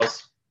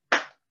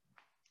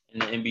in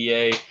the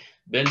NBA.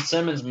 Ben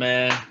Simmons,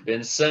 man.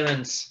 Ben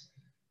Simmons.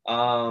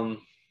 Man,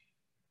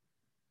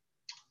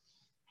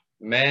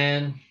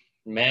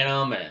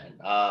 oh man.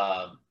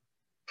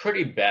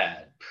 Pretty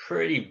bad.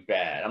 Pretty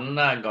bad. I'm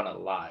not gonna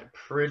lie.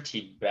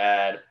 Pretty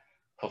bad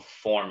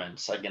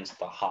performance against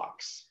the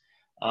Hawks.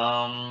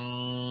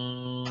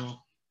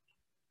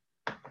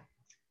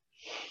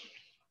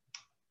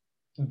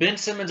 Ben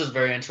Simmons is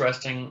very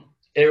interesting.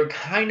 It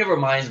kind of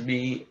reminds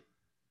me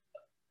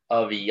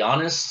of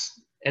Giannis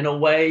in a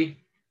way,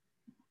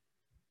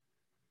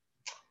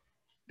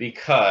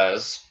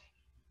 because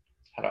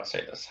how do I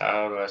say this?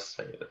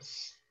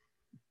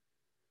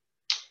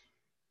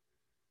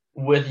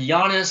 With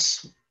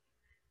Giannis,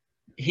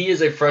 he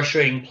is a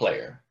frustrating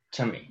player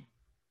to me,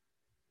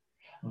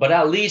 but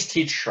at least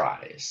he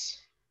tries.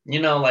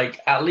 Like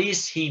at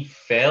least he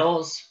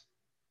fails.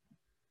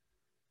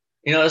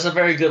 It's a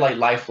very good like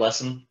life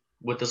lesson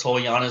with this whole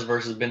Giannis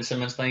versus Ben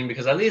Simmons thing,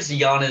 because at least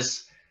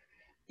Giannis,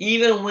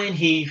 even when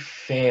he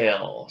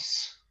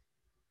fails,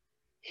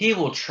 he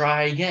will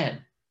try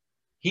again.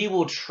 He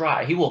will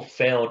try. He will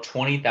fail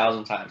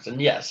 20,000 times.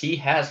 And yes, he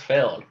has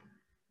failed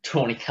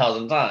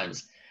 20,000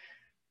 times.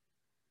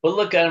 But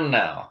look at him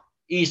now.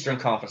 Eastern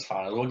Conference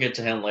Finals. We'll get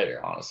to him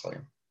later, honestly.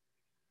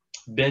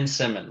 Ben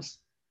Simmons.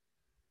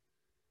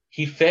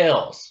 He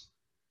fails.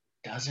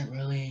 Doesn't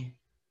really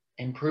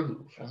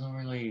improve. Doesn't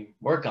really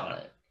work on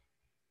it.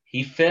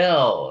 He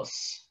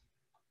fails.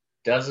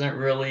 Doesn't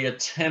really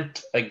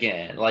attempt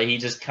again. Like, he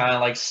just kind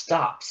of like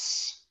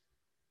stops.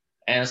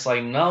 And it's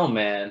like, no,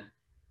 man.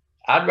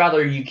 I'd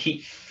rather you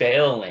keep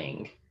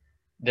failing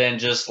than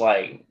just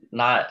like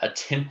not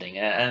attempting.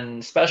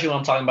 And especially when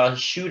I'm talking about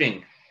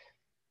shooting.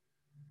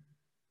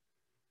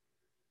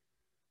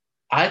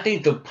 I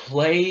think the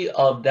play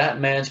of that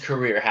man's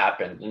career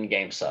happened in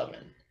Game 7.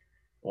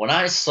 When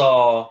I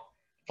saw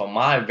from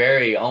my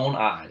very own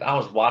eyes, I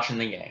was watching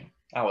the game.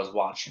 I was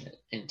watching it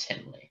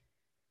intently.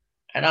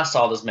 And I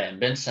saw this man,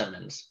 Ben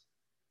Simmons,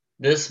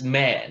 this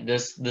man,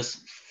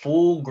 this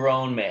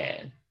full-grown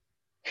man.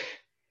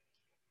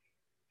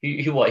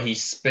 He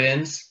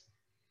spins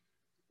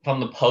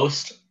from the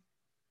post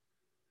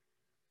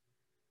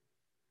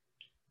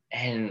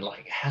and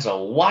like has a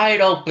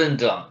wide open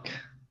dunk.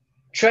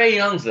 Trae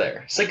Young's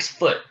there,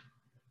 6'0".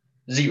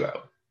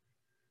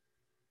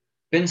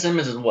 Ben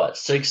Simmons is what,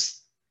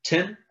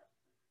 6'10"?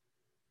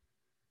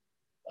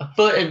 A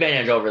foot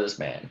advantage over this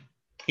man.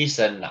 He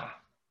said, nah,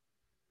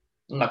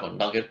 I'm not going to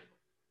dunk it.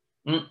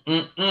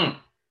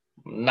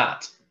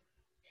 Not.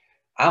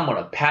 I'm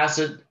going to pass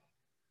it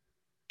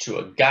to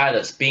a guy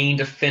that's being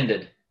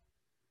defended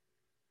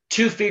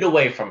 2 feet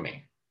away from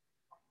me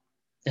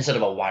instead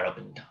of a wide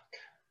open dunk.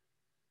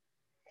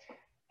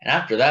 And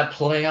after that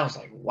play, I was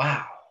like,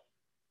 wow,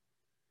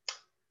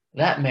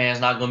 that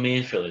man's not going to be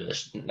in Philly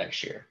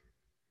next year.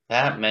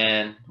 That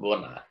man will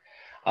not.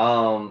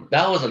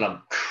 That was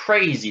a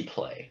crazy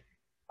play.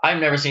 I've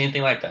never seen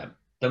anything like that.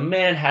 The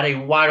man had a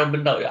wide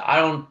open dunk.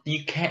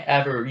 You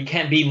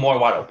can't be more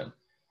wide open.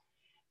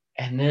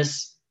 And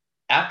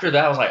after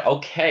that, I was like,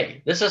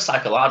 okay, this is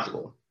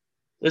psychological.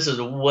 This is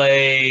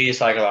way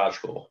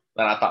psychological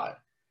than I thought.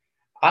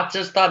 I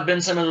just thought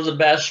Ben Simmons was a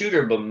bad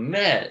shooter, but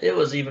man, it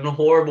was even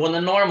horrible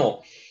than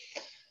normal.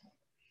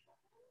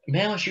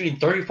 Man was shooting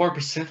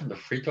 34% from the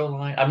free throw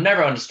line. I've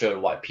never understood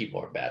why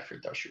people are bad free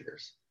throw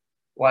shooters.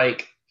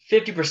 Like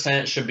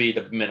 50% should be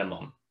the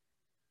minimum.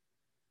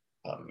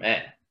 But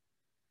man,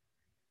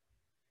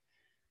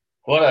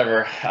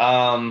 whatever.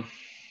 Here's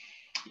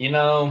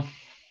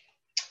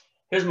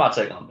my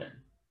take on Ben.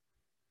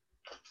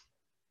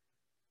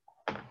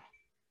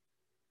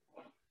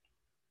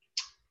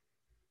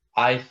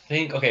 I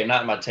think, okay,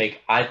 not my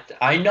take.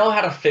 I know how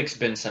to fix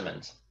Ben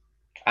Simmons.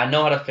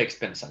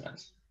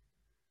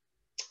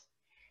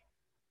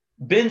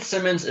 Ben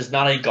Simmons is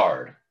not a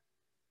guard.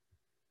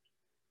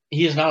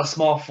 He is not a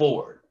small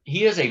forward.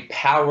 He is a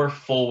power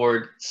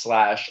forward /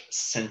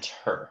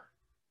 center.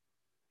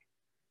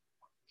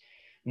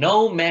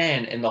 No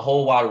man in the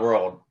whole wide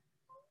world,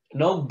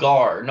 no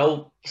guard,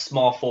 no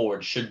small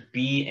forward should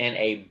be in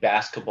a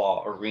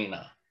basketball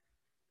arena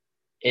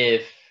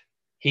if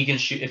he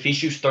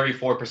shoots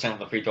 34% from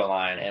the free throw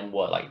line and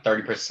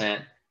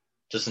 30%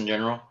 just in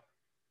general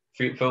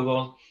field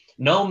goals.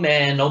 No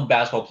man, no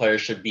basketball player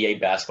should be a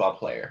basketball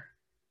player.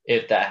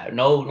 If that,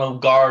 no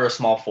guard or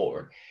small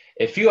forward.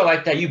 If you are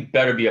like that, you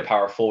better be a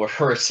power forward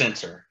or a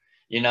center.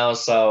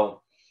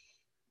 So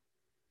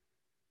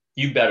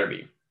you better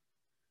be.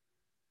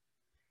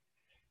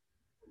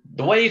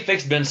 The way you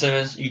fix Ben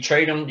Simmons, you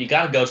trade him, you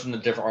got to go to a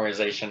different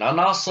organization. And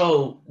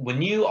also, when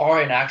you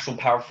are an actual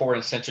power forward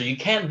and center, you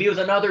can't be with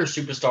another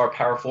superstar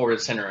power forward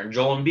and center, and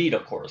Joel Embiid,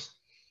 of course.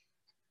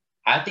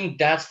 I think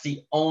that's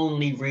the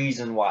only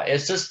reason why.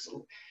 It's just,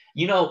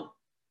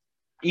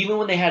 even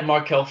when they had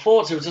Markelle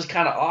Fultz, it was just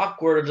kind of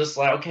awkward. Just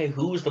like, okay,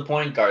 who's the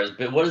point guard?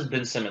 What is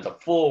Ben Simmons? A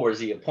forward? Is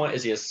he a point?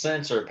 Is he a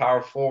center?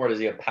 Power forward? Is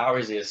he a power?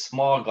 Is he a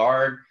small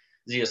guard?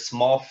 Is he a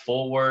small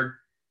forward?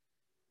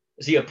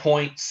 Is he a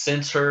point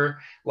center?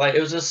 Like,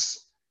 it was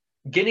just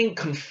getting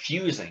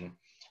confusing.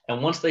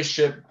 And once they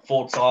shipped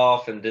Fultz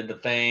off and did the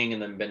thing,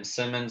 and then Ben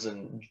Simmons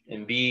and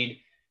Embiid,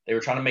 they were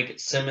trying to make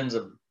it Simmons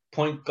a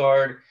point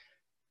guard.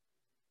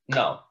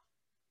 No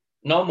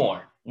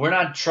more. We're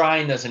not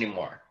trying this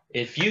anymore.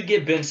 If you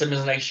get Ben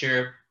Simmons next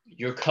year,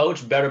 your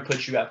coach better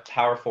put you at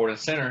power forward and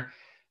center,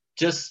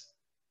 just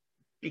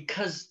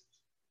because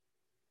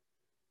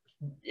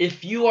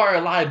if you are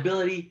a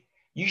liability,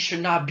 you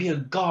should not be a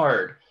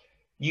guard.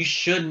 You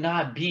should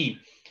not be.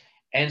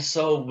 And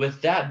so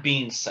with that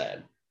being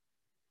said,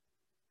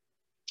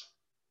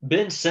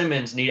 Ben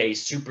Simmons needs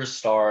a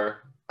superstar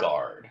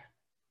guard.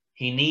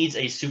 He needs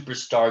a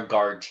superstar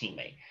guard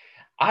teammate.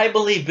 I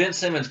believe Ben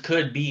Simmons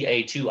could be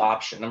a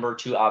number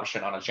two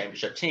option on a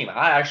championship team.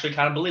 I actually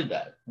kind of believe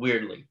that,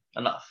 weirdly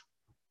enough.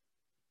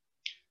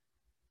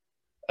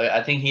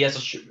 I think he has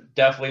to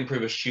definitely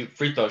improve his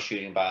free throw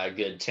shooting by a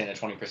good 10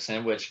 to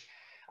 20%, which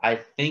I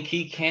think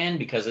he can,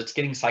 because it's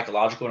getting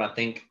psychological, and I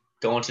think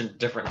going to a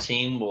different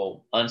team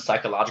will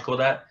unpsychological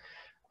that.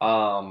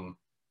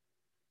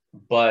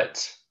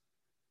 But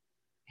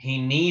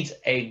he needs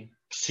a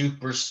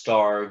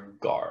superstar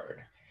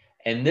guard.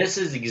 And this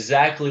is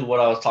exactly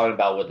what I was talking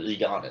about with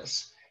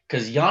Giannis.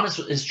 Because Giannis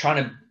is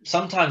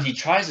sometimes he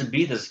tries to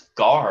be this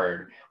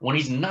guard when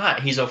he's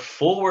not. He's a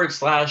forward /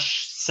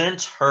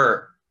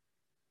 center.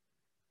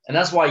 And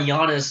that's why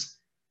Giannis,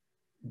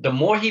 the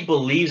more he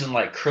believes in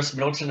like Chris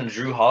Middleton and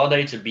Drew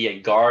Holiday to be a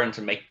guard and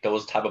to make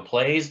those type of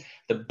plays,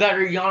 the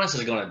better Giannis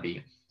is going to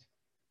be.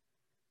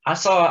 I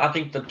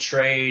think the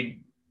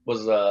trade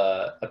was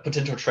a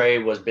potential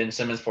trade was Ben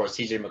Simmons for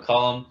CJ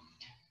McCollum.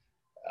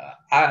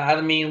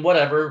 I mean,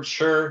 whatever,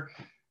 sure.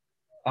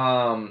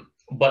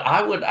 But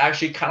I would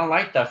actually kind of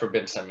like that for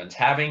Ben Simmons.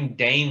 Having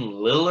Dame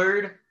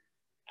Lillard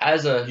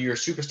as your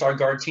superstar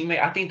guard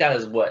teammate, I think that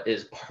is what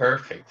is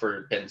perfect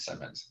for Ben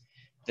Simmons.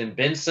 Then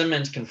Ben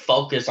Simmons can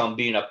focus on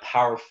being a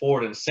power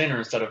forward and center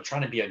instead of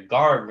trying to be a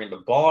guard, bring the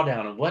ball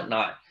down and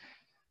whatnot.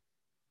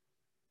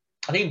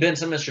 I think Ben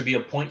Simmons should be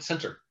a point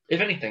center. If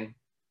anything,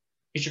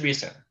 he should be a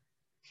center,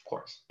 of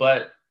course.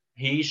 But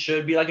he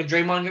should be like a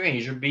Draymond Green.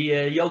 He should be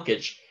a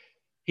Jokic.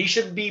 He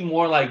should be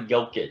more like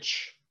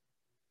Jokic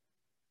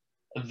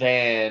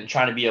than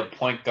trying to be a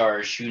point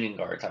guard, shooting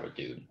guard type of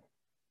dude.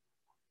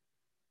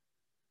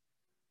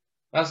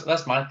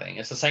 That's my thing.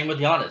 It's the same with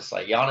Giannis.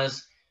 Like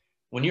Giannis,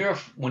 when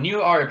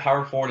you are a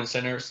power forward and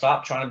center,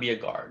 stop trying to be a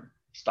guard.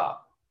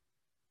 Stop.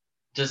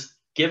 Just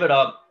give it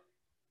up.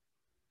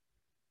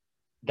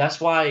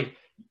 That's why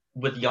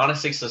with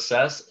Giannis'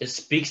 success, it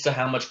speaks to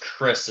how much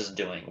Chris is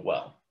doing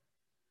well.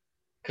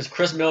 Because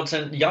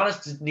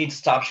Giannis needs to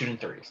stop shooting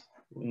threes.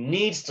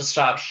 Needs to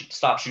stop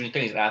shooting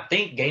threes. And I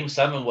think Game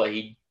 7,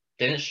 he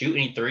didn't shoot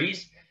any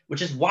threes,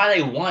 which is why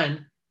they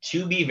won,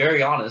 to be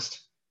very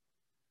honest.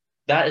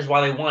 That is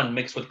why they won,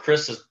 mixed with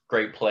Chris's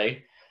great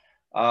play.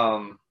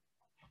 But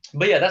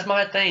yeah, that's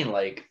my thing.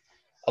 Like,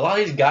 a lot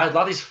of these guys, a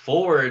lot of these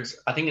forwards,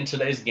 I think in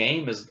today's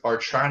game are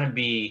trying to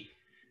be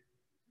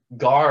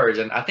guards.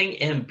 And I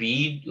think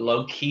Embiid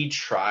low-key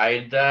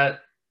tried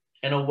that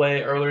in a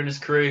way earlier in his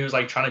career. He was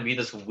like trying to be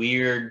this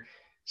weird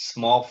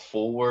small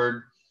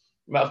forward.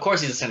 Well, of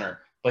course he's a center,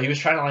 but he was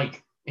trying to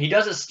he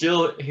does it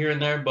still here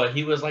and there, but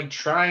he was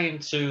trying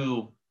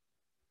to,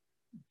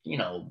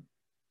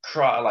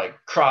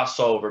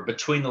 crossover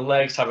between the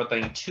legs type of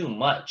thing too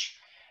much.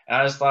 And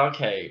I just thought,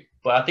 okay,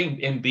 but I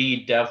think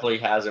Embiid definitely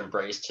has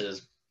embraced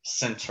his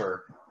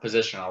center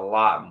position a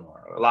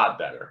lot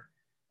better.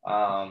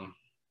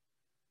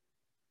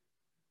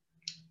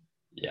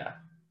 Yeah,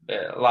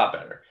 a lot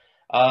better.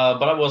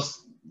 But I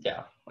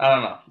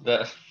don't know,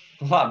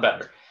 a lot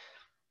better.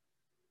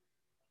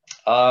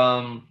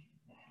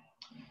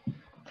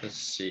 Let's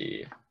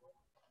see.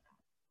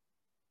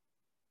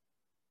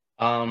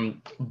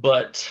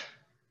 But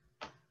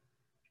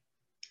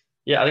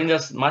yeah, I think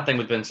that's my thing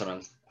with Ben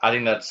Simmons. I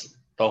think that's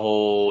the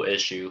whole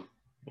issue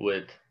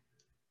with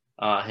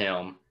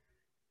him.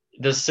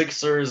 The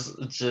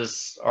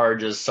Sixers are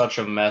just such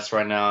a mess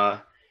right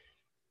now.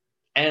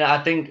 And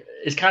I think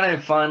it's kind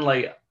of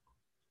fun.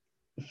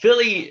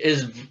 Philly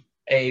is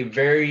a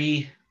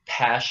very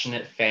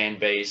passionate fan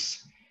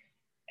base,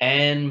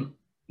 and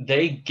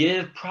they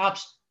give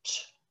props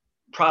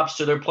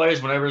to their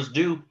players whenever it's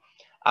due.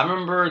 I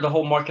remember the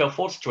whole Markelle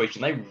Fultz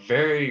situation. They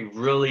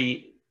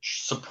really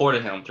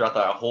supported him throughout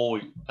that whole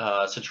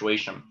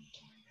situation.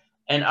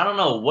 And I don't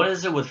know, what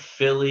is it with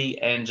Philly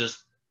and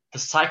just the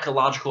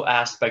psychological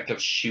aspect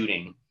of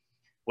shooting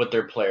with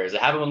their players?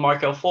 It happened with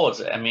Markelle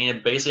Fultz. I mean,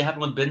 it basically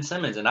happened with Ben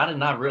Simmons, and I did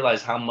not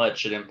realize how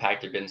much it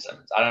impacted Ben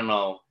Simmons. I don't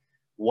know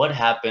what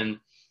happened.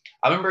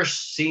 I remember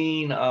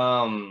seeing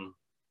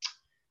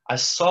I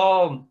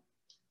saw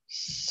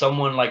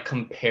someone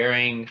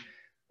comparing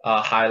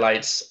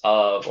highlights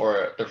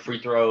or the free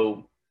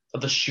throw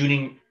of the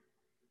shooting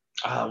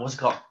what's it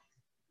called,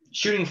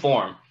 shooting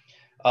form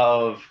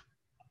of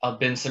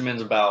Ben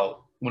Simmons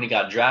about when he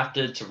got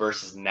drafted to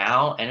versus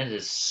now, and it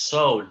is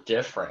so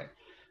different.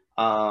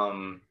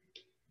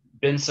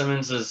 Ben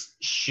Simmons's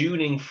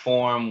shooting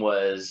form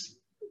was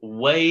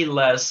way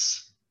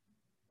less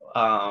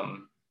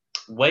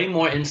way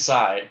more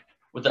inside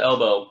with the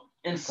elbow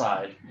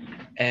inside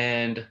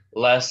and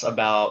less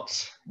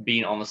about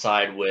being on the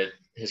side with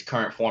his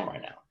current form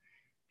right now.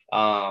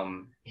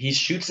 He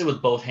shoots it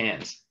with both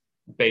hands,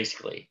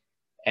 basically.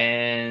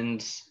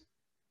 And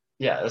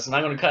yeah, it's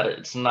not going to cut it.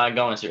 It's not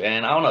going to.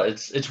 And I don't know.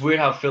 It's weird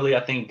how Philly,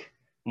 I think,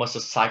 must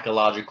have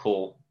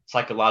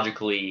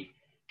psychologically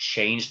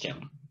changed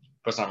him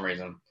for some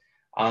reason.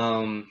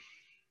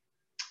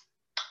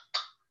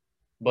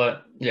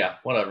 But yeah,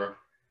 whatever.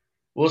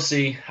 We'll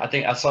see. I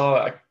think I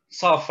saw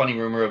a funny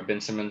rumor of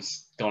Ben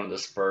Simmons going to the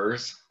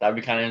Spurs. That'd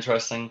be kind of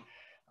interesting.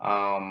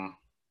 Um,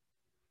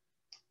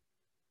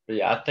 but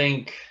yeah, I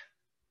think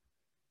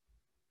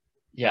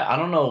I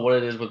don't know what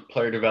it is with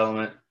player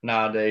development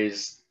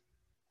nowadays.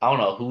 I don't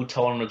know who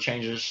told him to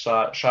change his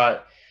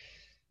shot.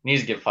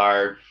 Needs to get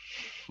fired,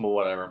 but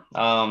whatever.